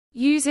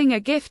Using a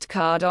gift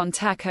card on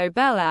Taco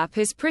Bell app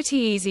is pretty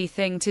easy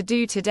thing to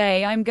do.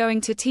 Today I'm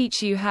going to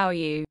teach you how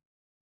you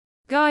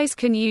guys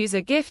can use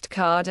a gift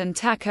card and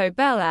Taco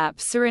Bell app.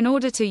 So in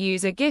order to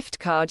use a gift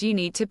card you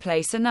need to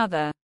place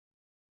another.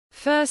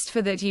 First,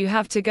 for that you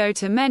have to go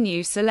to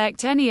menu,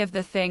 select any of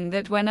the thing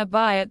that when I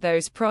buy at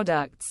those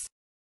products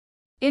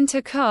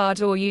into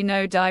card, or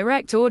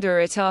direct order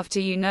it.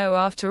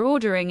 After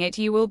ordering it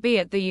you will be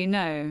at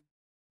the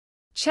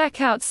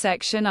checkout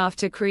section.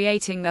 After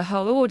creating the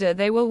whole order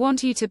they will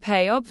want you to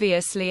pay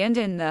obviously, and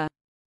in the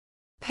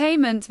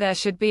payment there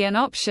should be an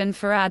option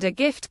for add a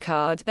gift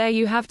card. There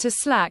you have to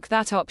select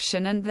that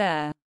option and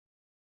there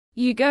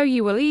you go.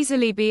 You will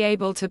easily be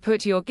able to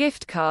put your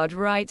gift card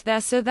right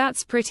there. So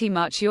that's pretty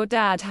much your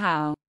dad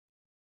how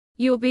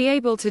you'll be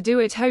able to do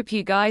it. Hope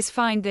you guys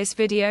find this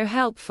video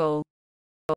helpful.